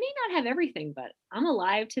 I may not have everything, but I'm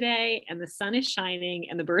alive today and the sun is shining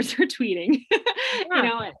and the birds are tweeting,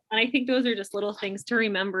 Yeah. and I think those are just little things to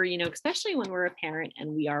remember, especially when we're a parent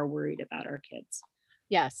and we are worried about our kids.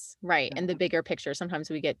 Yes, right. And the bigger picture, sometimes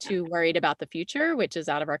we get too worried about the future, which is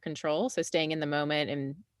out of our control. So staying in the moment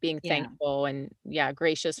and being Yeah. thankful and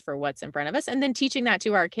gracious for what's in front of us, and then teaching that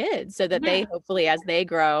to our kids so that they Yeah. hopefully, as they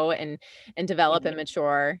grow and develop and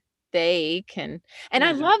mature, they can. And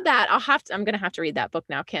I Yeah. love that. I'm going to have to read that book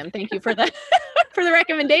now, Kim. Thank you for the for the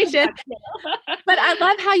recommendation. But I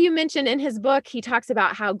love how you mentioned in his book, he talks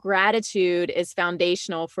about how gratitude is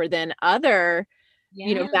foundational for then other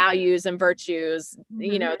Yeah. values and virtues,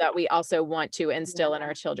 Mhm. that we also want to instill in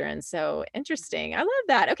our children. So interesting. I love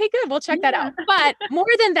that. Okay, good. We'll check that out. But more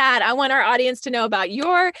than that, I want our audience to know about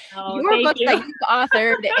your Oh, thank books that you. you've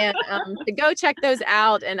authored and to go check those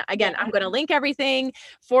out. And again, I'm going to link everything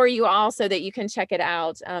for you all so that you can check it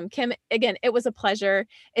out. Kim, again, it was a pleasure.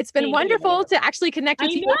 It's been Thank you. wonderful to actually connect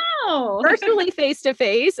with I you know. virtually face to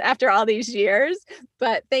face after all these years.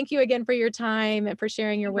 But thank you again for your time and for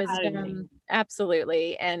sharing your Thank you for having me. wisdom.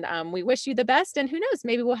 Absolutely. And we wish you the best. And who knows,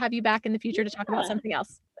 maybe we'll have you back in the future to talk about Yeah. something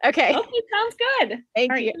else. Okay. Okay, sounds good.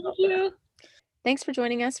 Thank All right, you. thank you. Thanks for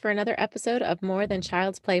joining us for another episode of More Than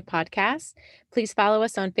Child's Play podcast. Please follow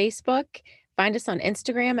us on Facebook, find us on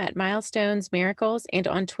Instagram at Milestones Miracles, and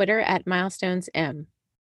on Twitter at Milestones M.